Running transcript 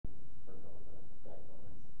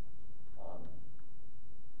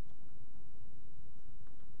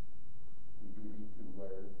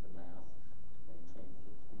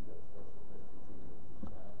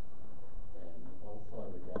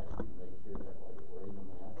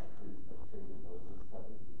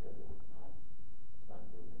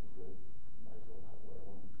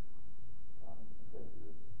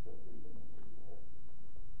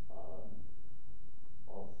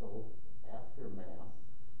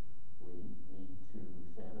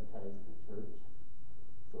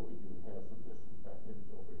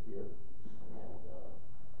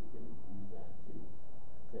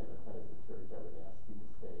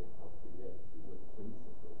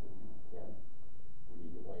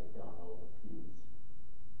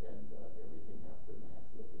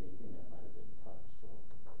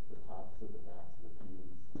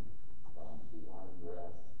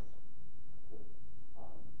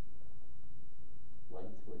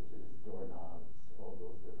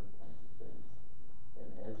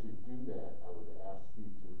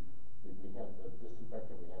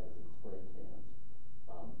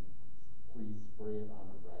spray it on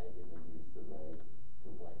a rag and then use the rag to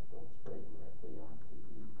wipe. Don't spray directly onto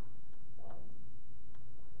the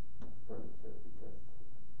furniture because it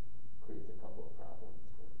creates a couple of problems.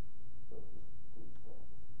 So just please don't.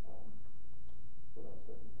 What else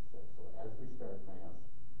do I need to say? So as we start Mass,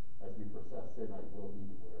 as we process in, I will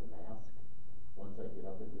need to wear a mask. Once I get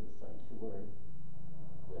up into the sanctuary,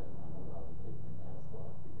 then I'm allowed to take my mask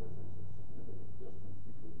off because there's a significant distance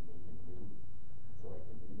between me and you. So I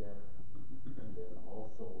can do that. And then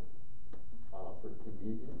also for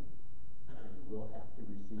communion, you will have to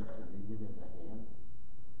receive communion in the hand.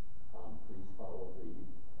 Please follow the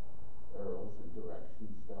arrows and direction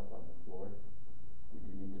stuff on the floor. We do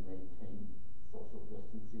need to maintain social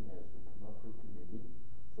distancing as we come up for communion.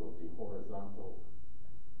 So the horizontal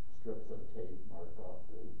strips of tape mark off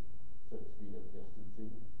the 6 feet of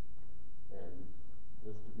distancing. And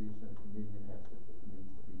distribution of communion needs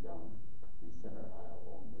to be done the center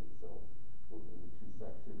aisle only. So we'll do the 2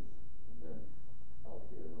 sections and then out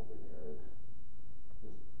here and over there.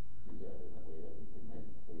 Just do that in a way that we can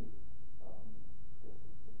maintain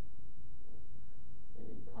distancing.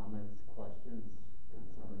 Any comments, questions,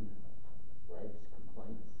 concerns, gripes,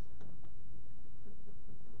 complaints?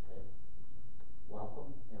 Okay.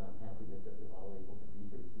 Welcome, and I'm happy that you're all able to be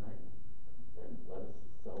here tonight. And let us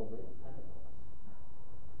celebrate Pentecost.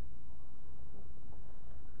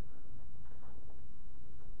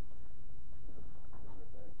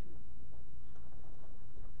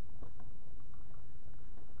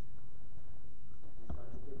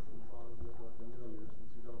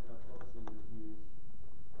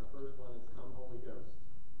 First one is Come Holy Ghost.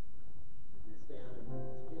 You can stand and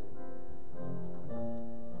begin.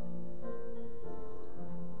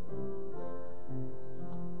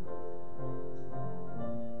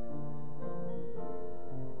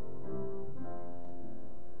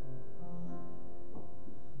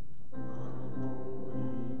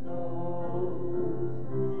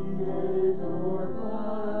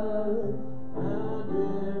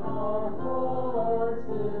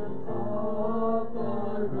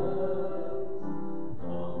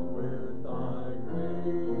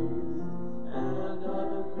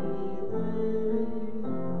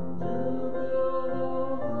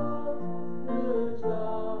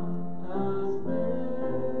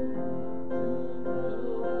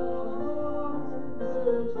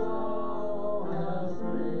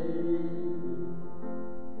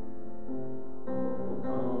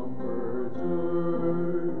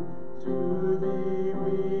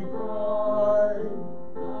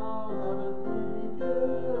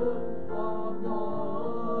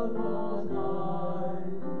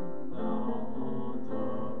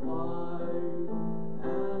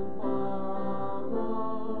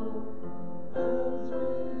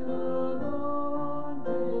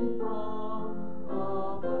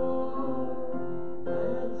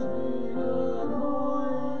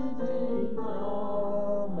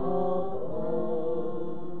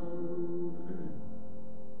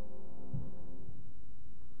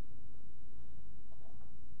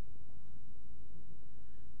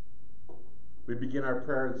 We begin our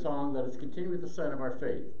prayer and song. Let us continue with the sign of our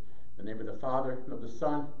faith. In the name of the Father, and of the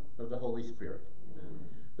Son, and of the Holy Spirit. Amen.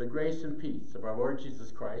 The grace and peace of our Lord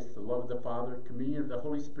Jesus Christ, the love of the Father, communion of the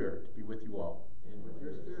Holy Spirit be with you all. And with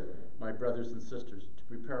your spirit. My brothers and sisters, to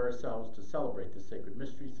prepare ourselves to celebrate the sacred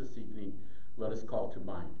mysteries this evening, let us call to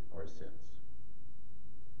mind our sins.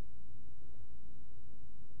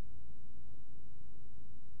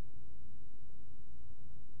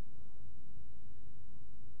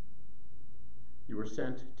 You were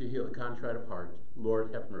sent to heal the contrite of heart.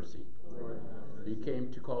 Lord, have mercy. Lord, have mercy. You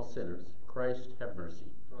came to call sinners. Christ, have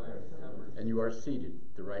mercy. Christ, have mercy. And you are seated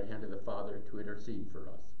at the right hand of the Father to intercede for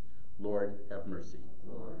us. Lord, have mercy.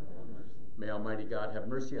 Lord, have mercy. May Almighty God have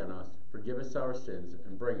mercy on us, forgive us our sins,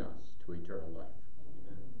 and bring us to eternal life.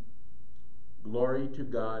 Amen. Glory to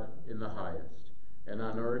God in the highest, and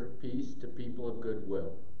on earth peace to people of good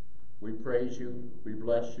will. We praise you, we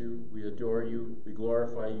bless you, we adore you, we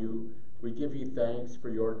glorify you. We give you thanks for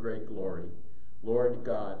your great glory. Lord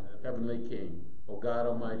God, Heavenly King, O God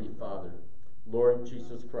Almighty Father, Lord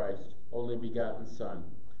Jesus Christ, only begotten Son,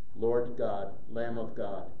 Lord God, Lamb of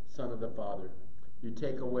God, Son of the Father, you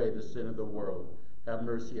take away the sin of the world. Have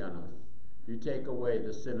mercy on us. You take away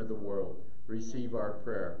the sin of the world. Receive our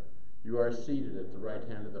prayer. You are seated at the right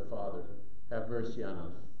hand of the Father. Have mercy on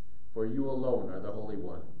us. For you alone are the Holy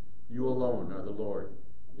One. You alone are the Lord.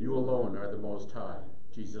 You alone are the Most High,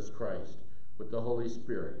 Jesus Christ, with the Holy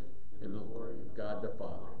Spirit, in the glory of God the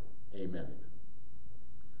Father. Amen.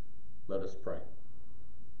 Let us pray.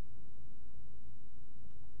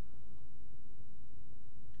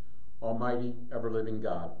 Almighty, ever-living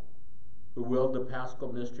God, who willed the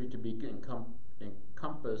paschal mystery to be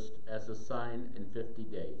encompassed as a sign in 50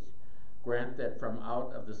 days, grant that from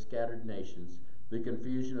out of the scattered nations the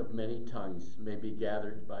confusion of many tongues may be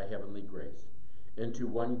gathered by heavenly grace into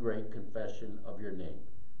one great confession of your name.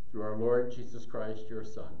 Through our Lord Jesus Christ, your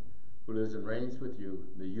Son, who lives and reigns with you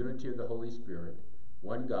in the unity of the Holy Spirit,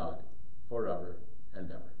 one God, forever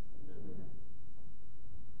and ever. Amen.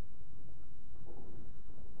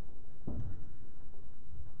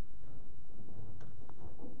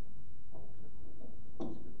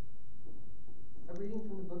 A reading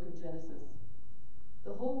from the book of Genesis.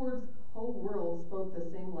 The whole world spoke the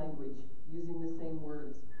same language, using the same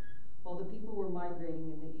words. While the people were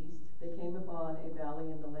migrating in the east, they came upon a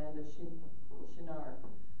valley in the land of Shinar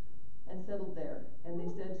and settled there. And they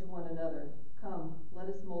said to one another, "Come, let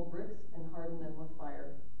us mold bricks and harden them with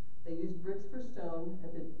fire." They used bricks for stone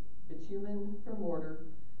and bitumen for mortar.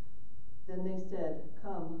 Then they said,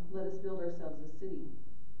 "Come, let us build ourselves a city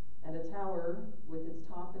and a tower with its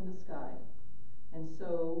top in the sky, and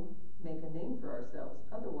so make a name for ourselves.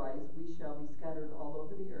 Otherwise we shall be scattered all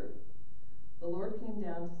over the earth." The Lord came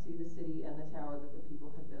down to see the city and the tower that the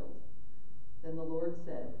people had built. Then the Lord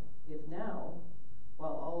said, "If now,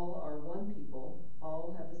 while all are one people,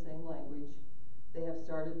 all have the same language, they have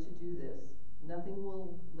started to do this, nothing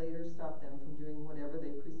will later stop them from doing whatever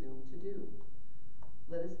they presume to do.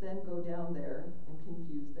 Let us then go down there and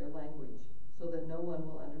confuse their language, so that no one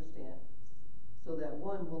will understand, so that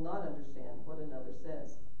one will not understand what another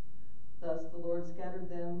says." Thus the Lord scattered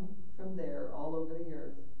them from there all over the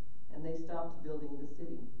earth, and they stopped building the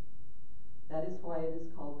city. That is why it is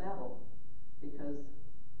called Babel, because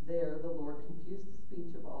there the Lord confused the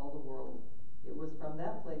speech of all the world. It was from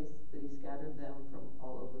that place that he scattered them from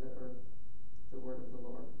all over the earth. The word of the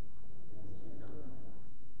Lord.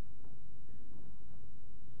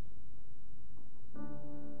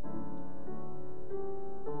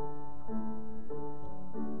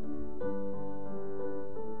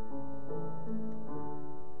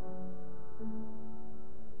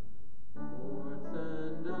 Lord,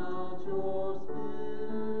 send out your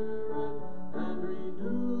Spirit and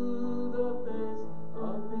renew the face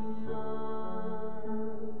of the earth.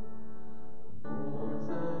 Lord,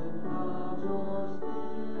 send out your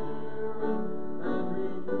Spirit and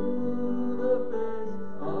renew the face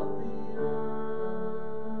of the earth.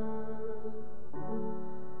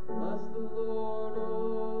 Bless the Lord, O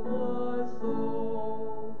my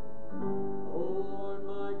soul. O Lord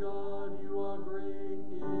my God, you are great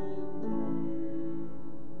indeed.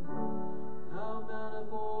 How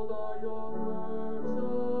manifold are your works, O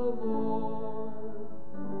Lord.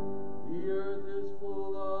 The earth is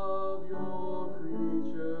full of your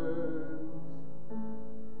creatures.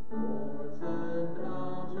 Lord, send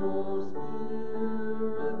out your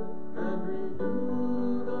Spirit and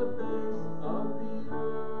renew the face of the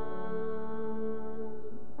earth.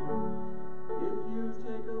 If you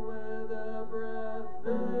take away their breath,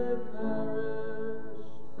 they perish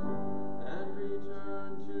and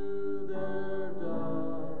return to their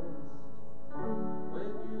dust.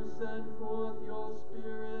 When you send forth your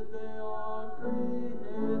Spirit, they are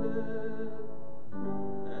created,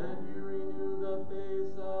 and you renew the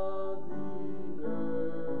face of the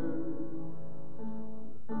earth.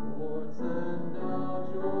 Lord, send out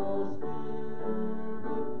your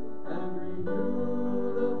Spirit and renew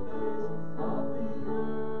the face of the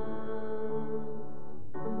earth.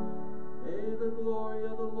 May the glory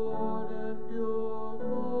of the Lord endure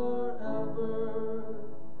forever.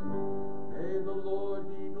 May the Lord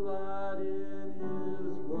be glad in his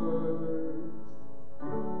works.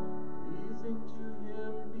 Pleasing to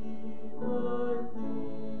him be my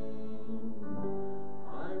theme.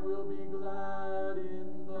 I will be glad in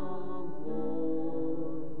the Lord.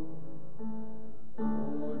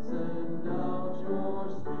 Lord, send out your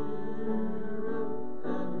Spirit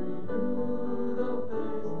and renew the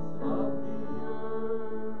face of the earth.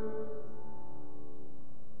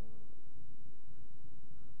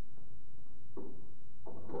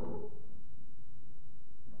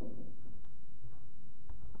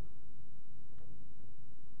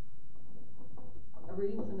 A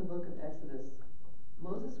reading from the book of Exodus.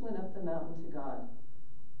 Moses went up the mountain to God.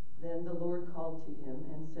 Then the Lord called to him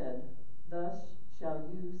and said, "Thus shall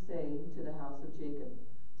you say to the house of Jacob,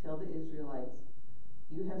 tell the Israelites,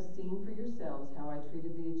 you have seen for yourselves how I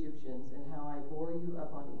treated the Egyptians and how I bore you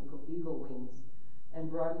up on eagle wings and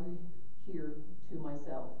brought you here to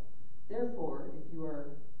myself. Therefore, if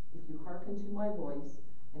you hearken to my voice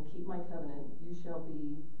and keep my covenant, you shall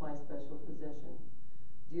be my special possession,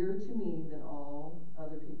 dearer to me than all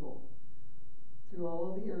other people. Through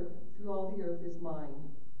all the earth is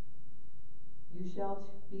mine. You shall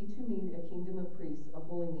be to me a kingdom of priests, a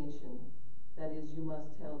holy nation. That is, you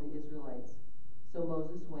must tell the Israelites. So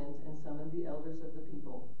Moses went and summoned the elders of the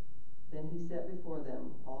people. Then he set before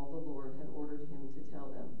them all the Lord had ordered him to tell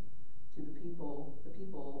them. To the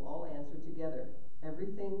people all answered together,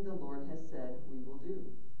 "Everything the Lord has said, we will do."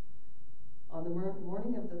 On the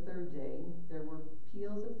morning of the third day, there were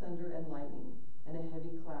peals of thunder and lightning, and a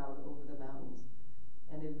heavy cloud over the mountains,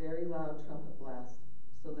 and a very loud trumpet blast,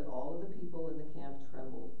 so that all of the people in the camp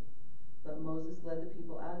trembled. But Moses led the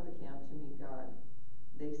people out of the camp to meet God.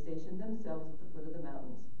 They stationed themselves at the foot of the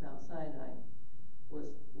mountains. Mount Sinai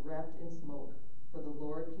was wrapped in smoke, for the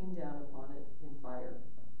Lord came down upon it in fire.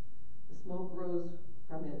 The smoke rose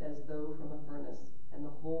from it as though from a furnace, and the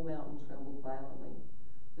whole mountain trembled violently.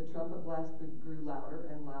 The trumpet blast grew louder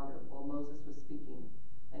and louder while Moses was speaking,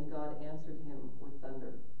 and God answered him with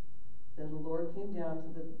thunder. Then the Lord came down to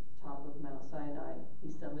the top of Mount Sinai.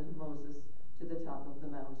 He summoned Moses to the top of the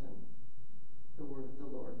mountain. The word of the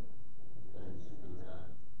Lord. Thanks be to God.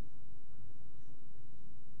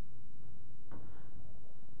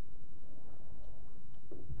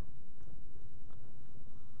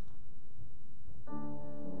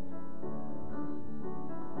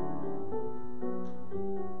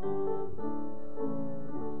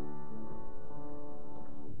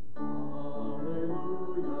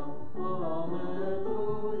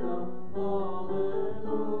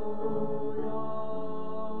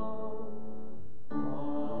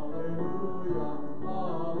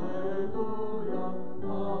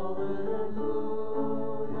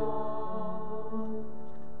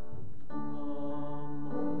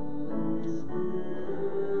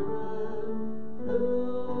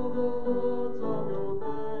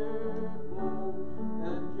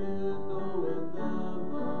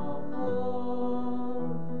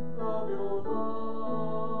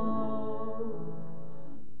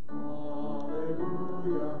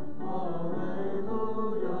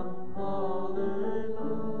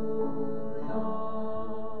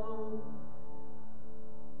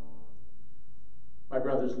 My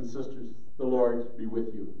brothers and sisters, the Lord be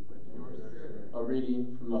with you. A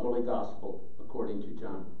reading from the Holy Gospel according to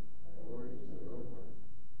John.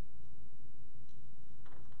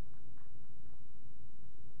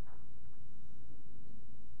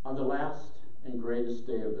 On the last and greatest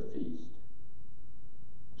day of the feast,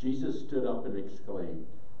 Jesus stood up and exclaimed,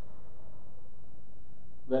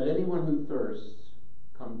 "Let anyone who thirsts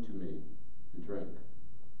come to me and drink.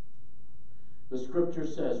 The scripture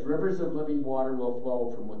says, rivers of living water will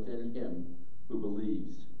flow from within him who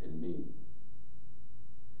believes in me."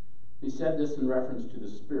 He said this in reference to the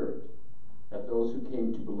Spirit that those who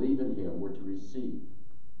came to believe in him were to receive.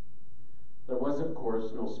 There was, of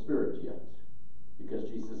course, no Spirit yet, because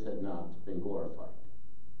Jesus had not been glorified.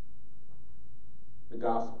 The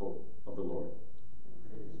Gospel of the Lord.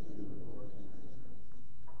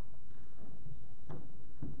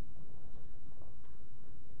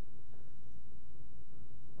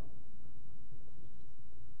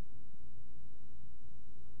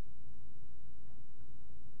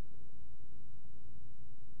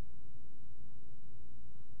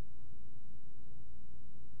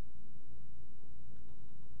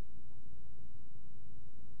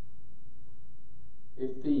 A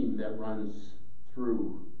theme that runs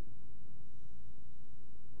through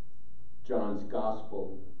John's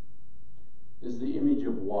Gospel is the image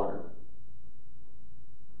of water.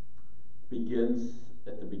 Begins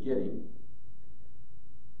at the beginning,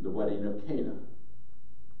 the wedding of Cana,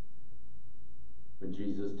 when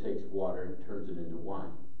Jesus takes water and turns it into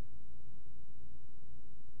wine.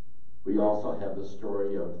 We also have the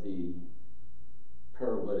story of the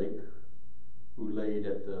paralytic who laid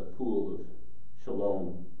at the pool of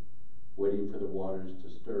Siloam, waiting for the waters to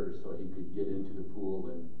stir so he could get into the pool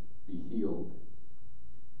and be healed.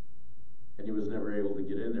 And he was never able to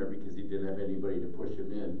get in there because he didn't have anybody to push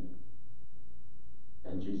him in.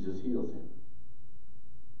 And Jesus heals him.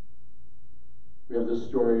 We have the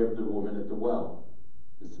story of the woman at the well,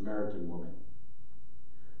 the Samaritan woman,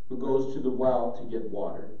 who goes to the well to get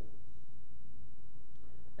water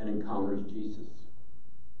and encounters Jesus.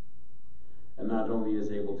 And not only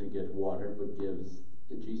is able to get water, but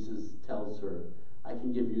Jesus tells her, "I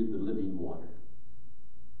can give you the living water.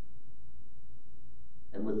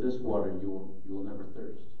 And with this water, you will never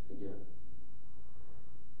thirst again."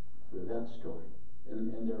 So with that story,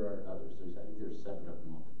 and there are others. I think there's 7 of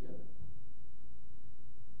them altogether.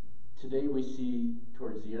 Today we see,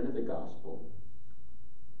 towards the end of the Gospel,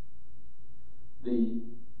 the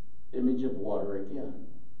image of water again.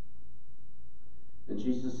 And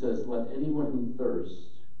Jesus says, "Let anyone who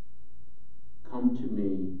thirsts come to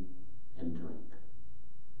me and drink."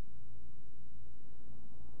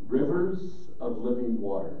 Rivers of living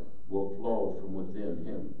water will flow from within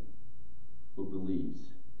him who believes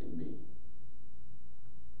in me.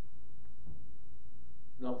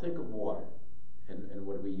 Now think of water, and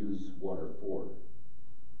what do we use water for?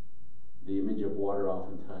 The image of water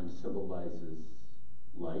oftentimes symbolizes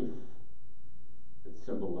life. It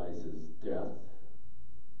symbolizes death.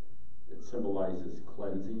 It symbolizes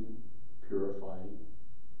cleansing, purifying,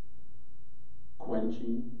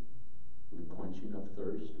 quenching, the quenching of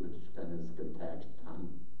thirst, which kind of is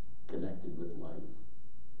connected with life.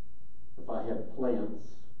 If I have plants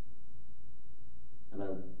and I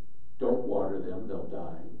don't water them, they'll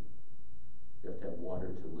die. You have to have water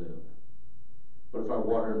to live. But if I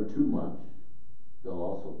water them too much, they'll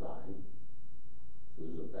also die. So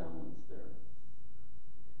there's a balance there.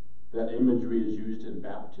 That imagery is used in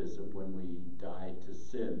baptism when we die to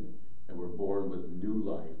sin and we're born with new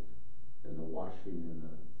life and the washing and the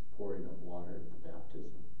pouring of water at the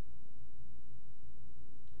baptism.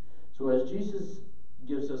 So as Jesus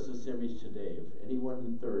gives us this image today of anyone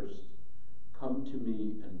who thirsts, come to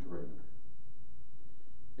me and drink.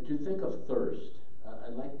 And to think of thirst, I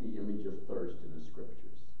like the image of thirst in the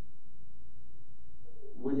scriptures.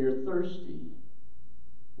 When you're thirsty,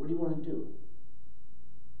 what do you want to do?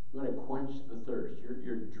 You want to quench the thirst.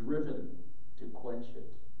 You're driven to quench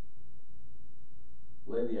it.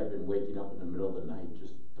 Lately, I've been waking up in the middle of the night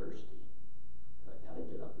just thirsty. I gotta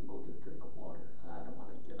get up and go get a drink of water. I don't want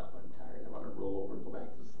to get up. I'm tired. I want to roll over and go back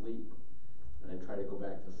to sleep. And I try to go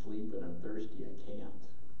back to sleep, and I'm thirsty. I can't.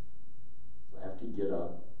 So I have to get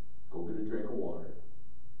up, go get a drink of water,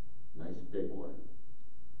 nice big one,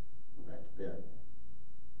 go back to bed.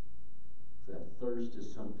 So that thirst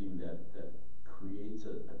is something that creates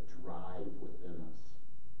a drive within us.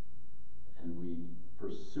 And we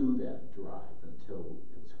pursue that drive until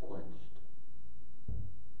it's quenched.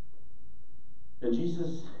 And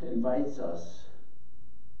Jesus invites us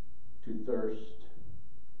to thirst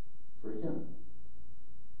for him,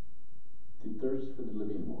 to thirst for the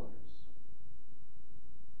living waters.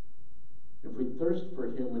 If we thirst for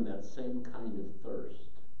him in that same kind of thirst,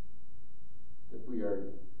 that we are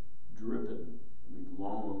driven, we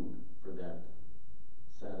long for that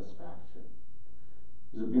satisfaction.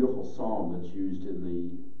 There's a beautiful psalm that's used in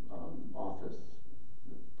the office.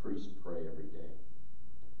 The priests pray every day.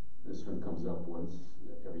 This one comes up once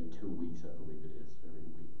every 2 weeks, I believe it is, every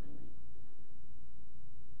week maybe.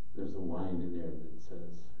 There's a line in there that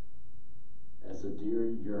says, as a deer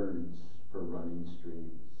yearns for running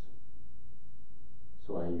streams,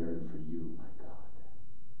 so I yearn for you, my God.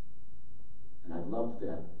 And I love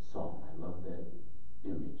that song. I love that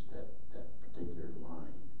image, that particular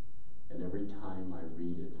line. And every time I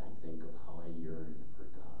read it, I think of how I yearn for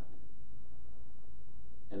God.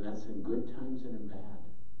 And that's in good times and in bad.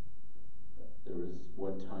 There was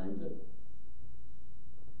one time that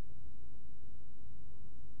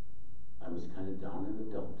I was kind of down in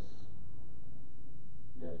the dumps.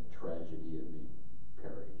 That tragedy in the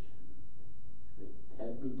parish. It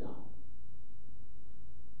had me down.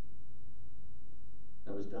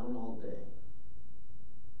 I was down all day.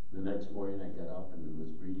 The next morning I got up and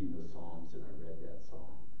was reading the Psalms, and I read that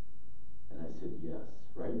song. And I said, yes,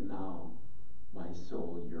 right now my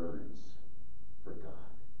soul yearns for God.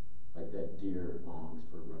 Like that deer longs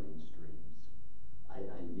for running streams. I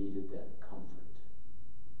needed that comfort.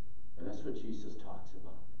 And that's what Jesus talks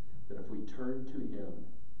about. That if we turn to him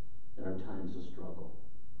in our times of struggle,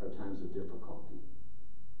 our times of difficulty,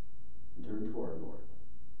 and turn to our Lord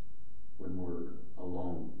when we're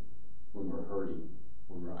alone, when we're hurting,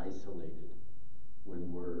 when we're isolated,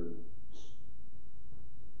 when we're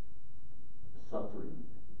suffering,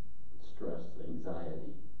 stress,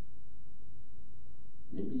 anxiety,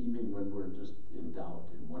 maybe even when we're just in doubt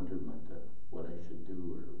and wonderment of what I should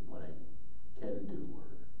do or what I can do or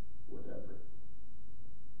whatever.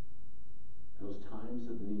 In those times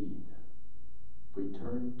of need, if we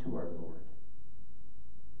turn to our Lord,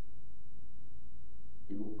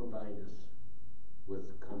 he will provide us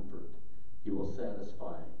with comfort. He will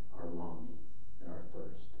satisfy our longing and our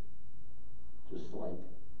thirst, just like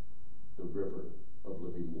the river of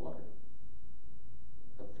living water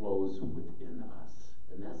that flows within us.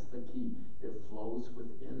 And that's the key. It flows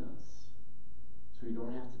within us. So you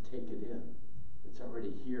don't have to take it in. It's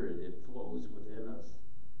already here. It flows within us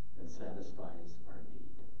and satisfies our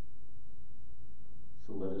need.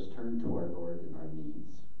 So let us turn to our Lord in our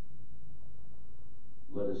needs.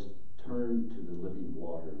 Let us turn to the living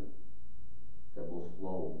water that will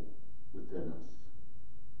flow within us,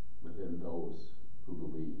 within those who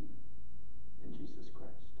believe in Jesus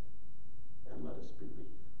Christ. And let us believe.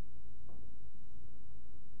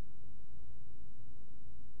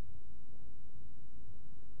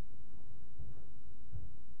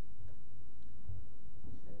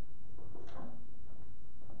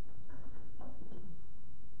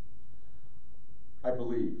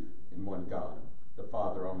 believe in one God, the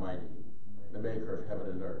Father Almighty, the maker of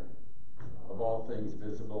heaven and earth, of all things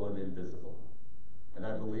visible and invisible. And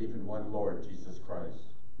I believe in one Lord Jesus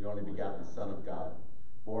Christ, the only begotten Son of God,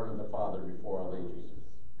 born of the Father before all ages,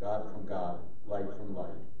 God from God, light from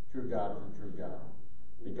light, true God from true God,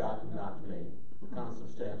 begotten, not made,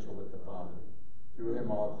 consubstantial with the Father. Through him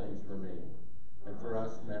all things were made. And for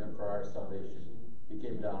us men and for our salvation, he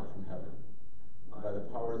came down from heaven. And by the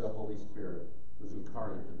power of the Holy Spirit, was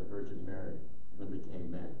incarnate of the Virgin Mary, and became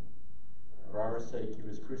man. For our sake he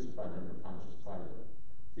was crucified under Pontius Pilate.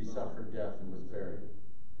 He suffered death and was buried.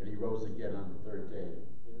 And he rose again on the third day,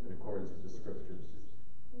 in accordance with the Scriptures.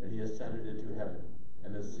 And he ascended into heaven,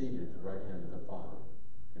 and is seated at the right hand of the Father.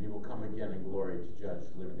 And he will come again in glory to judge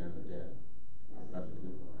the living and the dead. And I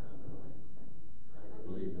believe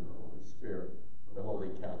in the Holy Spirit, the Holy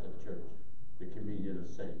Catholic Church, the communion of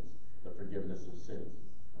saints, the forgiveness of sins,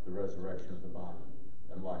 the resurrection of the body,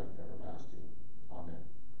 and life everlasting. Amen.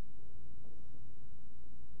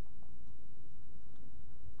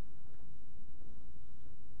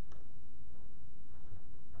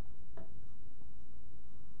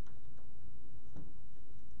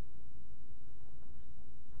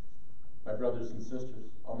 My brothers and sisters,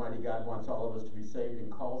 Almighty God wants all of us to be saved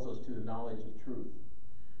and calls us to the knowledge of truth.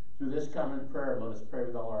 Through this common prayer, let us pray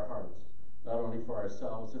with all our hearts, not only for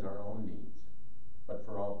ourselves and our own needs, but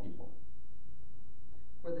for all people.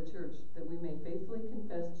 For the church, that we may faithfully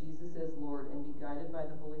confess Jesus as Lord and be guided by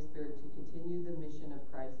the Holy Spirit to continue the mission of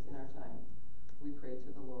Christ in our time. We pray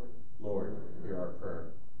to the Lord. Lord, hear our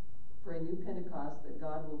prayer. For a new Pentecost, that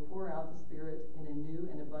God will pour out the Spirit in a new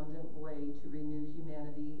and abundant way to renew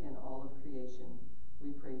humanity and all of creation.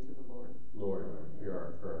 We pray to the Lord. Lord, hear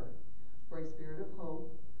our prayer. For a spirit of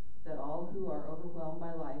hope, that all who are overwhelmed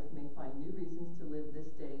by life may find new reasons to live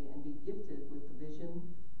this day and be gifted with the vision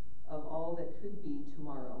of all that could be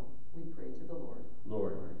tomorrow. We pray to the Lord.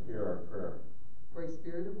 Lord, hear our prayer. For a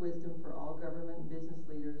spirit of wisdom for all government and business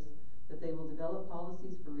leaders, that they will develop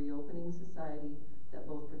policies for reopening society that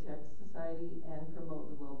both protect society and promote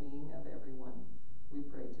the well-being of everyone. We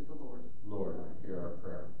pray to the Lord. Lord, hear our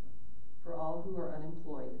prayer. For all who are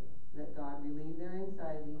unemployed, that God relieve their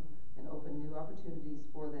anxiety and open new opportunities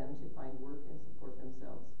for them to find work and support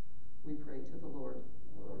themselves. We pray to the Lord.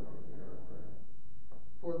 Lord, hear our prayer.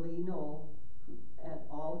 For Lee Knoll, and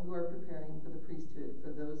all who are preparing for the priesthood,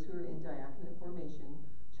 for those who are in diaconate formation,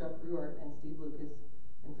 Chuck Ruart and Steve Lucas,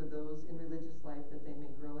 and for those in religious life, that they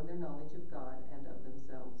may grow in their knowledge of God and of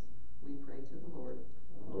themselves. We pray to the Lord.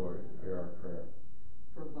 Lord, hear our prayer.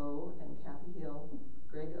 For Bo and Kathy Hill,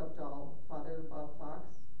 Greg Updahl, Father Bob Fox,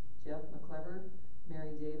 Jeff McClever,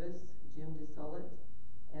 Mary Davis, Jim DeSollet,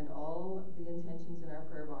 and all the intentions in our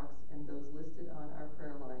prayer box and those listed on our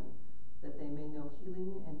prayer line, that they may know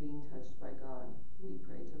healing and being touched by God. We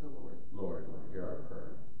pray to the Lord. Lord, hear our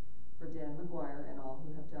prayer. For Dan McGuire and all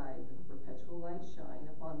who have died, that the perpetual light shine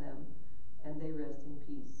upon them, and they rest in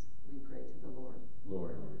peace. We pray to the Lord.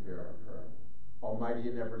 Lord, hear our prayer. Almighty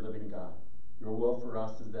and ever-living God, your will for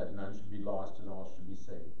us is that none should be lost and all should be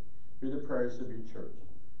saved. Hear the prayers of your church.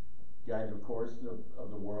 Guide the course of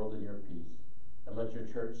the world in your peace, and let your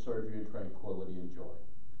church serve you in tranquility and joy.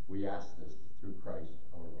 We ask this through Christ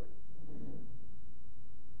our Lord. Amen.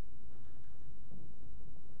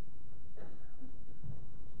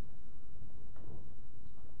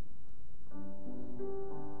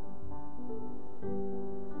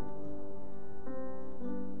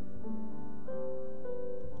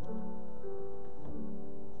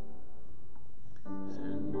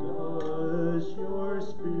 Send us your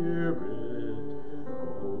Spirit,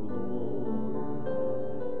 O Lord.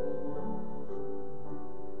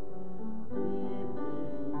 Weeping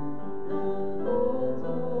and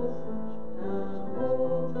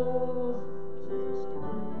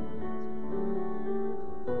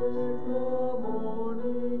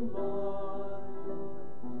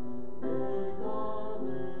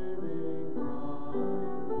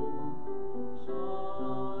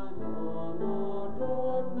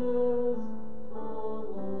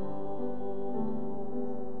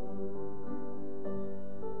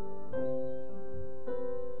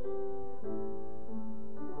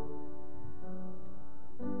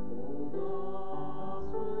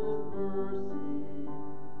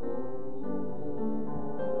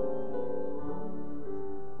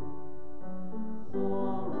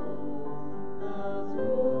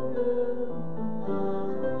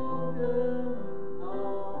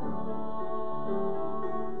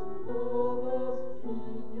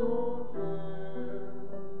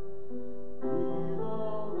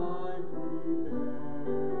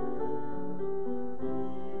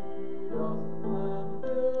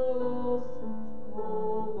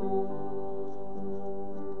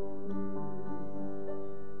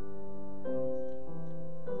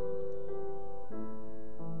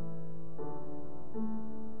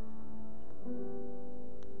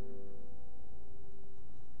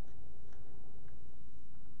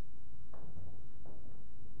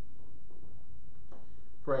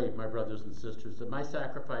pray, my brothers and sisters, that my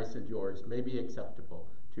sacrifice and yours may be acceptable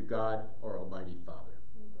to God, our Almighty Father.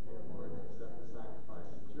 May the Lord accept the sacrifice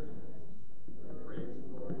at your hands, for the praise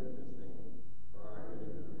and glory of his name, for our good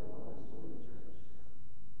and good of all his holy church.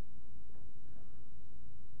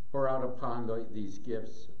 Pour out upon these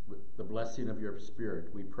gifts the blessing of your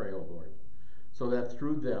Spirit, we pray, O Lord, so that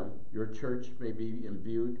through them your church may be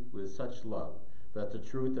imbued with such love that the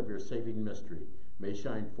truth of your saving mystery may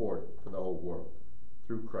shine forth for the whole world.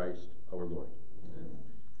 Through Christ our Lord. Amen.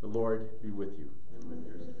 The Lord be with you. And with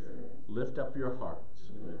your spirit. Lift up your hearts,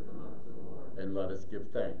 We lift them up to the Lord. and let us give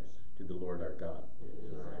thanks to the Lord our God. It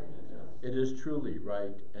is right and just. It is truly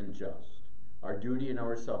right and just, our duty and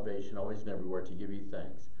our salvation always and everywhere to give you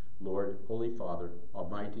thanks, Lord, Holy Father,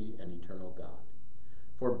 Almighty and eternal God.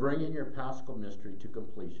 For bringing your paschal mystery to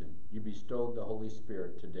completion, you bestowed the Holy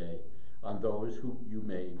Spirit today on those whom you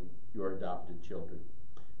made your adopted children,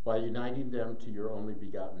 by uniting them to your only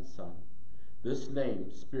begotten Son. This name,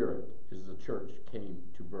 Spirit, is the church came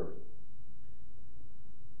to birth,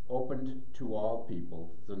 opened to all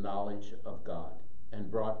people the knowledge of God, and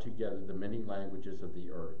brought together the many languages of the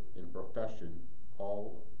earth in profession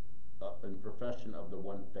of the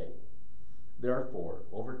one faith. Therefore,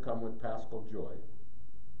 overcome with paschal joy,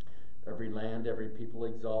 every land, every people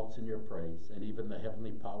exalts in your praise, and even the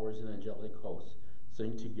heavenly powers and angelic hosts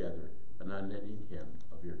sing together an unending hymn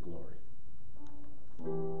of your glory.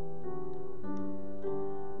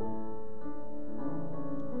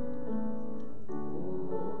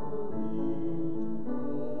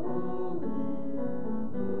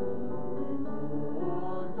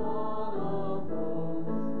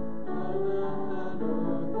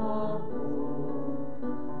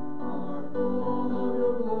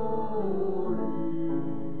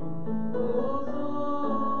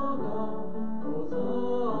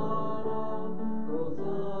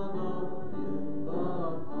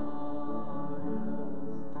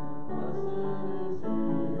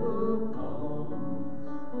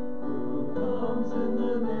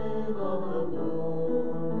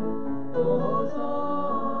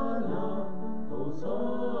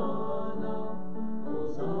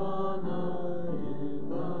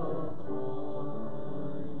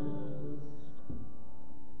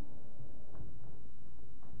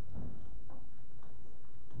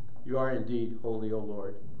 You are indeed holy, O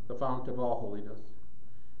Lord, the fount of all holiness.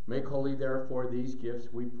 Make holy, therefore, these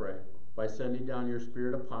gifts, we pray, by sending down your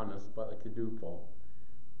Spirit upon us like a dewfall,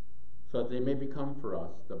 so that they may become for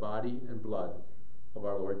us the body and blood of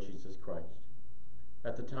our Lord Jesus Christ.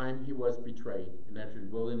 At the time he was betrayed and entered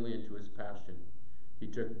willingly into his passion, he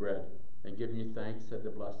took bread, and giving you thanks, said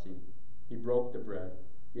the blessing. He broke the bread,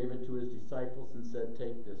 gave it to his disciples, and said,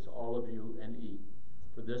 "Take this, all of you, and eat,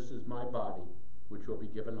 for this is my body, which will be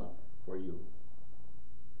given up for you."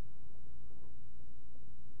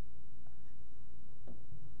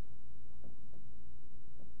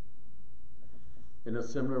 In a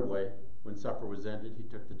similar way, when supper was ended, he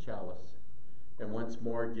took the chalice, and once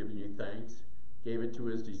more giving you thanks, gave it to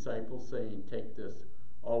his disciples, saying, "Take this,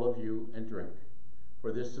 all of you, and drink,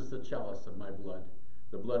 for this is the chalice of my blood,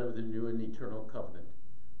 the blood of the new and eternal covenant,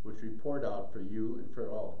 which we poured out for you and for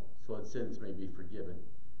all, so that sins may be forgiven.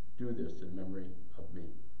 Do this in memory of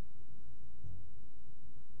me."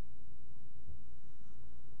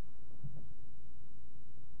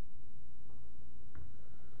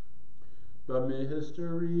 The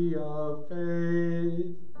mystery of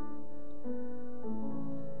faith.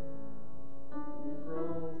 We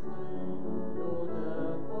proclaim your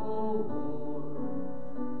death, O Lord,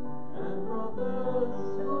 and profess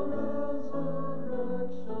your resurrection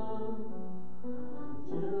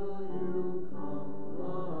until you come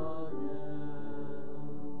again.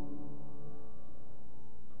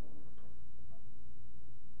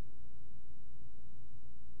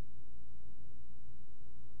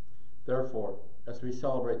 Therefore, as we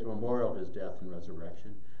celebrate the memorial of his death and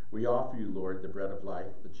resurrection, we offer you, Lord, the bread of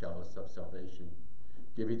life, the chalice of salvation,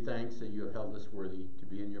 giving thanks that you have held us worthy to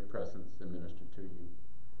be in your presence and minister to you.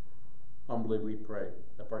 Humbly we pray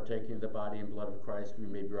that partaking of the body and blood of Christ, we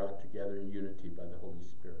may be brought together in unity by the Holy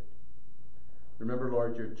Spirit. Remember,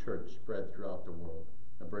 Lord, your church spread throughout the world,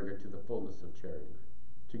 and bring her to the fullness of charity,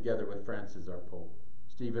 together with Francis our Pope,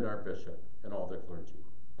 Stephen our Bishop, and all the clergy.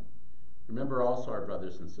 Remember also our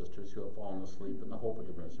brothers and sisters who have fallen asleep in the hope of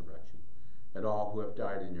the resurrection, and all who have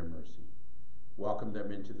died in your mercy. Welcome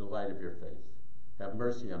them into the light of your face. Have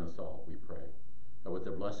mercy on us all, we pray. And with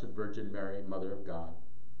the Blessed Virgin Mary, Mother of God,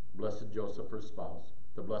 Blessed Joseph, her spouse,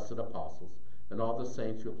 the blessed apostles, and all the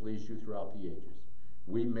saints who have pleased you throughout the ages,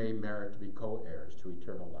 we may merit to be co-heirs to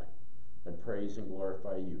eternal life, and praise and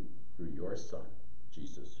glorify you through your Son,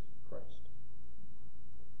 Jesus Christ.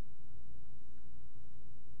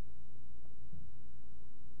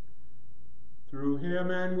 him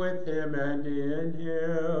and with him and in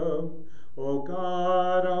him, O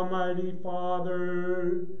God, Almighty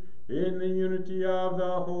Father, in the unity of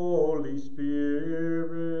the Holy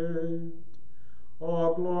Spirit,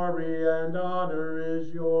 all glory and honor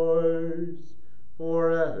is yours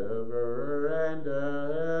forever and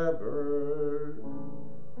ever.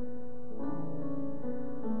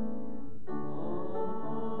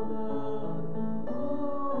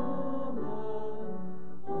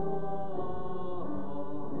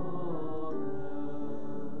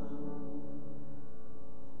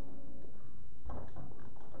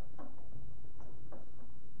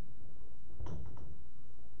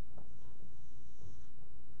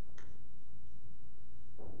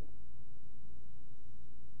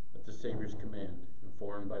 At the Savior's command,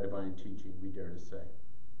 informed by divine teaching, we dare to say,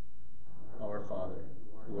 Our Father,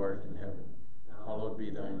 who art in heaven, hallowed be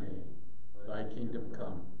thy name. Thy kingdom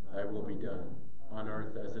come, thy will be done, on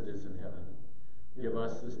earth as it is in heaven. Give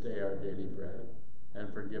us this day our daily bread,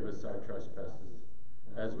 and forgive us our trespasses,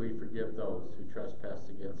 as we forgive those who trespass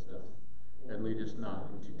against us. And lead us not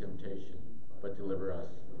into temptation, but deliver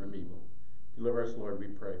us from evil. Deliver us, Lord, we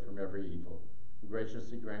pray, from every evil, and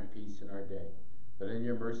graciously grant peace in our day, that in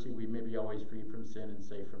your mercy we may be always free from sin and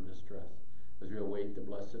safe from distress, as we await the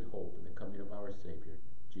blessed hope and the coming of our Savior,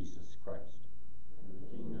 Jesus Christ. And the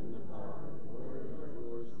kingdom, the power, and the glory are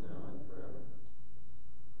yours now and forever.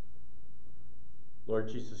 Lord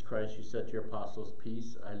Jesus Christ, you said to your apostles,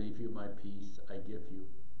 Peace I leave you, my peace I give you.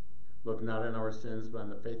 Look not on our sins, but on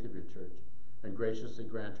the faith of your church, and graciously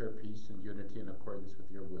grant her peace and unity in accordance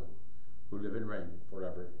with your will, who live and reign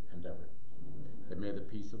forever and ever. And may the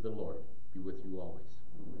peace of the Lord be with you always.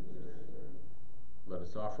 Let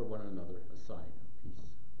us offer one another a sign of peace.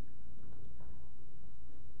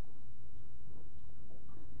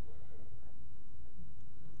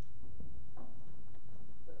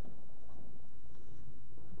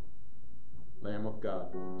 Lamb of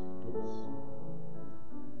God. Oops.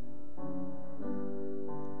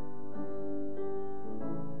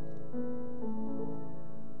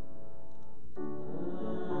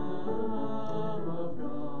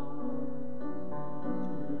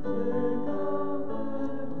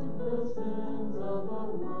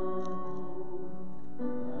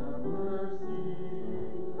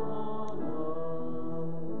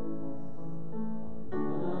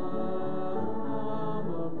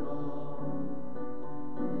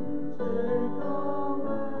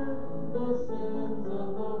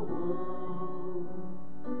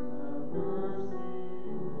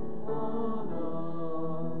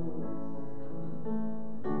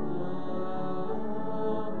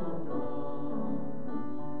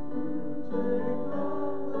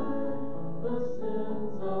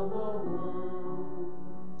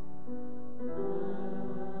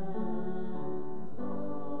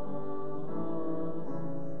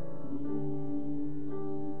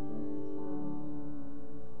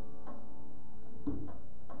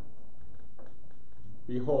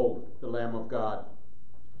 Behold the Lamb of God.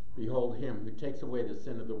 Behold him who takes away the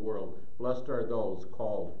sin of the world. Blessed are those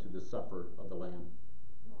called to the supper of the Lamb.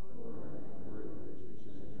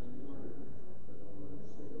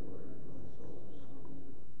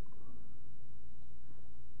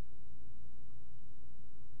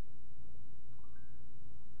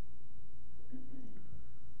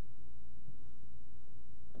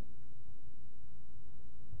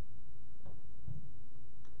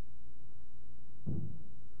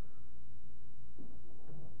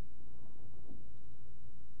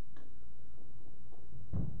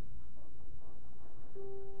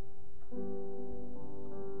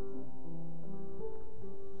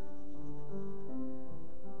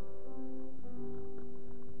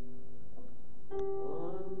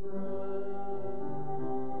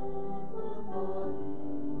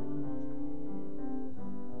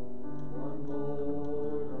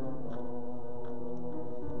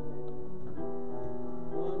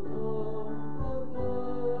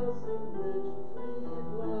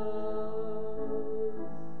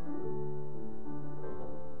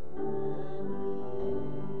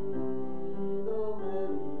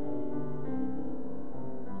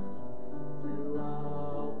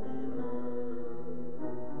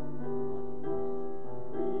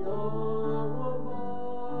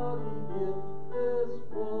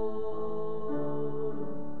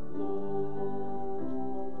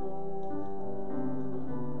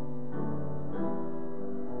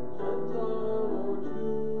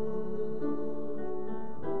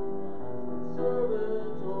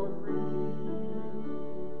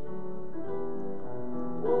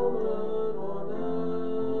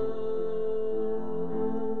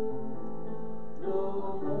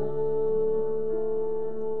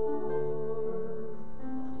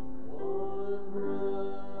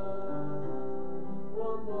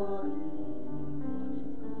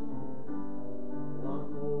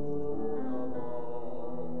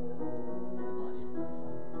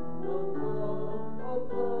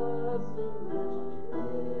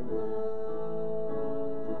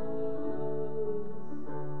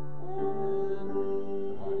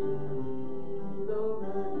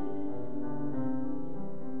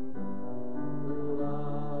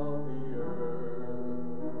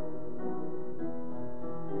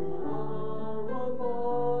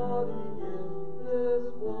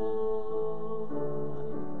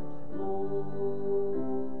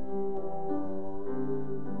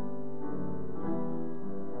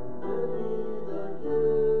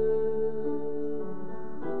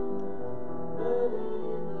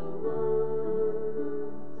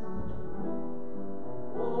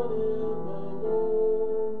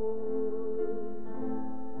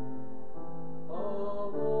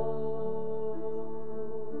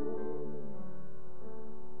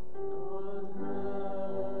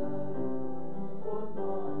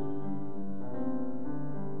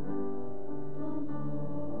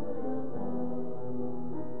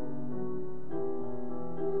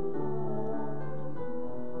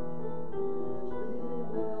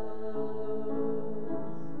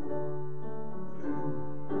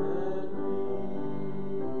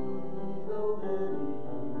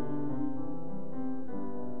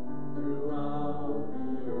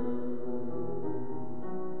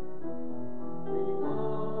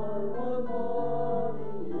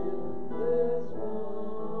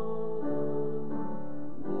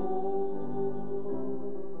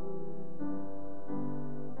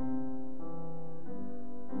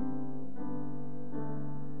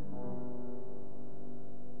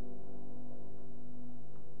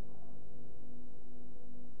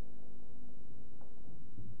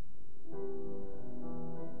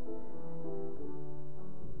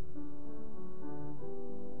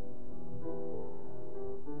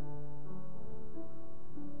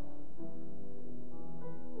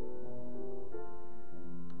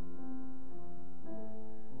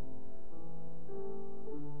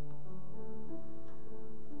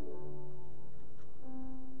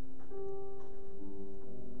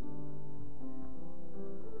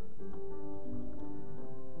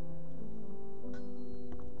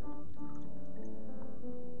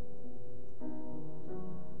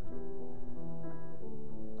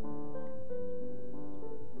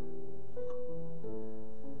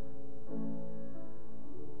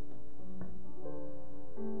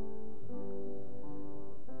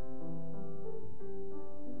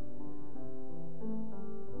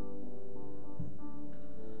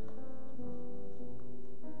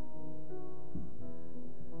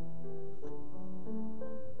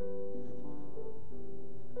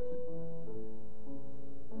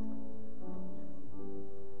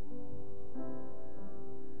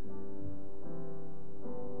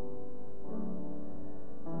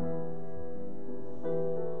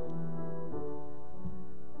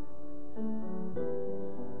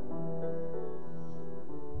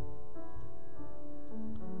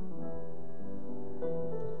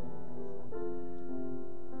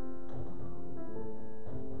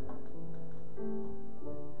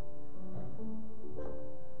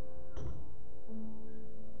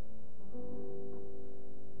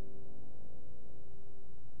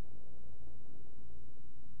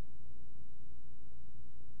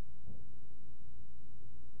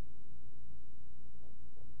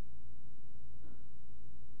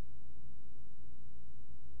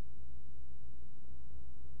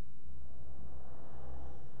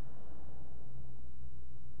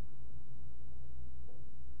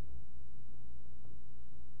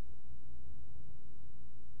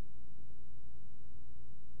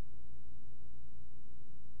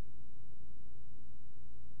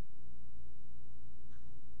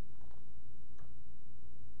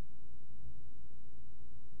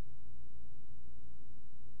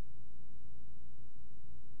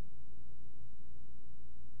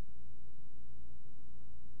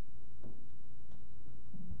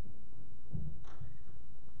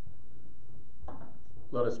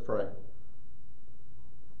 Let us pray.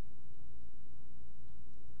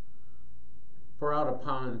 Pour out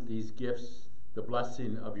upon these gifts the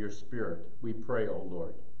blessing of your Spirit, we pray, O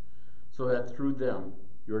Lord, so that through them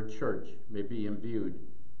your church may be imbued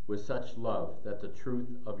with such love that the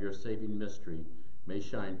truth of your saving mystery may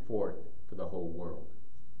shine forth for the whole world.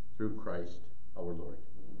 Through Christ our Lord.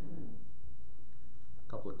 Amen.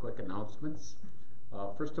 A couple of quick announcements.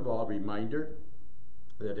 First of all, a reminder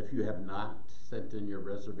that if you have not sent in your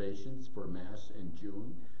reservations for Mass in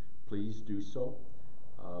June, please do so.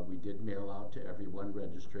 We did mail out to everyone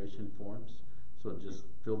registration forms, so just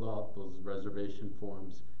fill out those reservation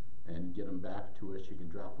forms and get them back to us. You can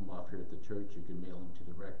drop them off here at the church, you can mail them to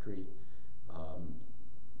the rectory,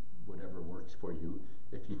 whatever works for you.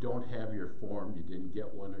 If you don't have your form, you didn't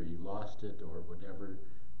get one or you lost it or whatever,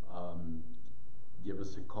 give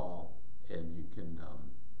us a call and you can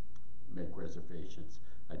make reservations.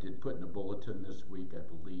 I did put in a bulletin this week, I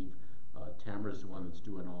believe. Tamara's the one that's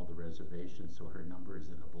doing all the reservations, so her number is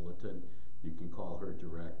in a bulletin. You can call her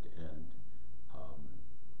direct and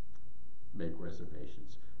make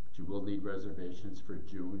reservations. But you will need reservations for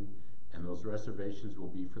June, and those reservations will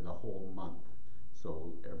be for the whole month.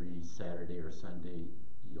 So every Saturday or Sunday,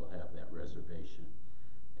 you'll have that reservation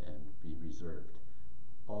and be reserved.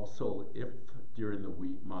 Also, if during the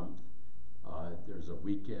month, there's a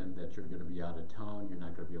weekend that you're going to be out of town, you're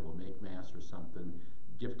not going to be able to make Mass or something,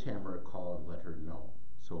 give Tamara a call and let her know.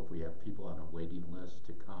 So if we have people on a waiting list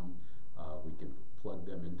to come, we can plug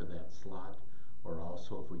them into that slot. Or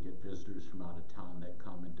also if we get visitors from out of town that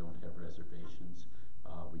come and don't have reservations,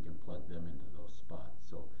 we can plug them into those spots.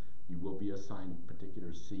 So you will be assigned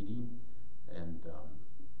particular seating, and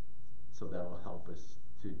so that'll help us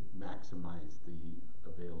to maximize the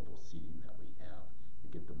available seating that we have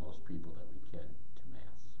and get the most people that we can to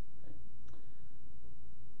Mass. Okay?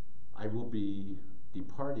 I will be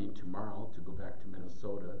departing tomorrow to go back to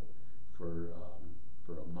Minnesota for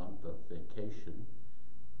a month of vacation.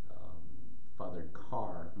 Father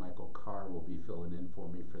Carr, Michael Carr, will be filling in for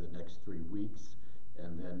me for the next 3 weeks,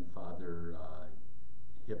 and then Father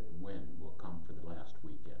Hip Wynn will come for the last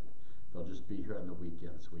weekend. They'll just be here on the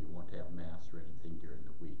weekend, so we won't have Mass or anything during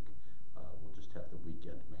the week. We'll just have the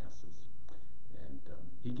weekend Masses. And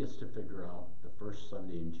he gets to figure out the first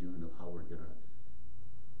Sunday in June of how we're going to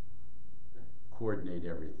coordinate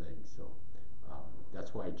everything. So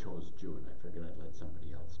that's why I chose June. I figured I'd let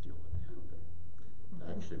somebody else deal with that.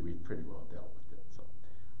 But actually, we've pretty well dealt with it. So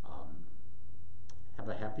have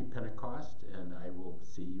a happy Pentecost, and I will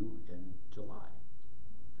see you in July.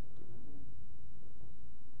 Thank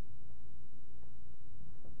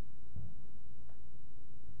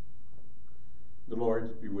you. The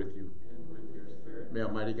Lord be with you. And with your spirit. May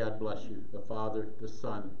Almighty God bless you, the Father, the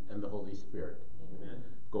Son, and the Holy Spirit. Amen.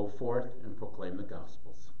 Go forth and proclaim the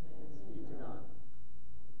Gospels. Thanks be to God.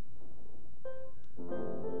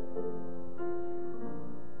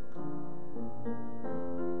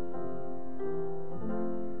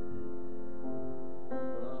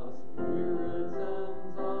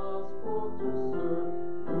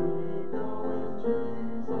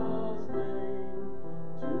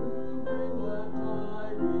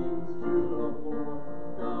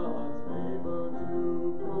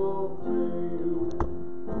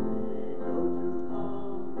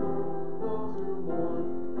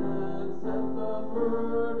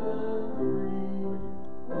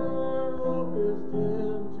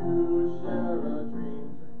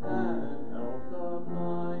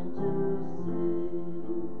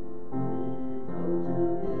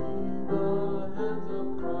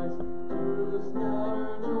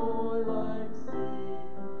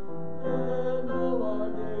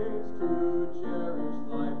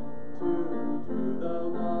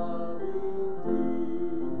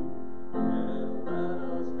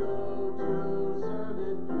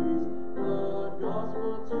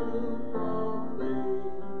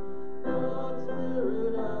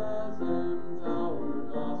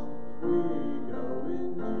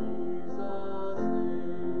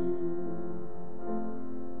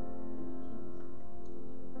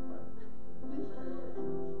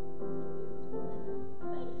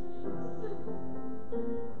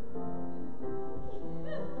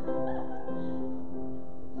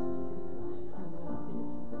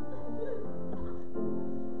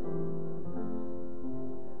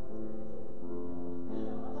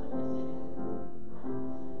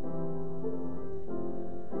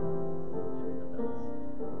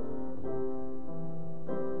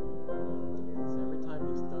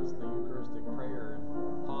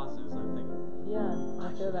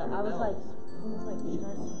 I was like, should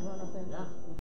I just run up there? Yeah.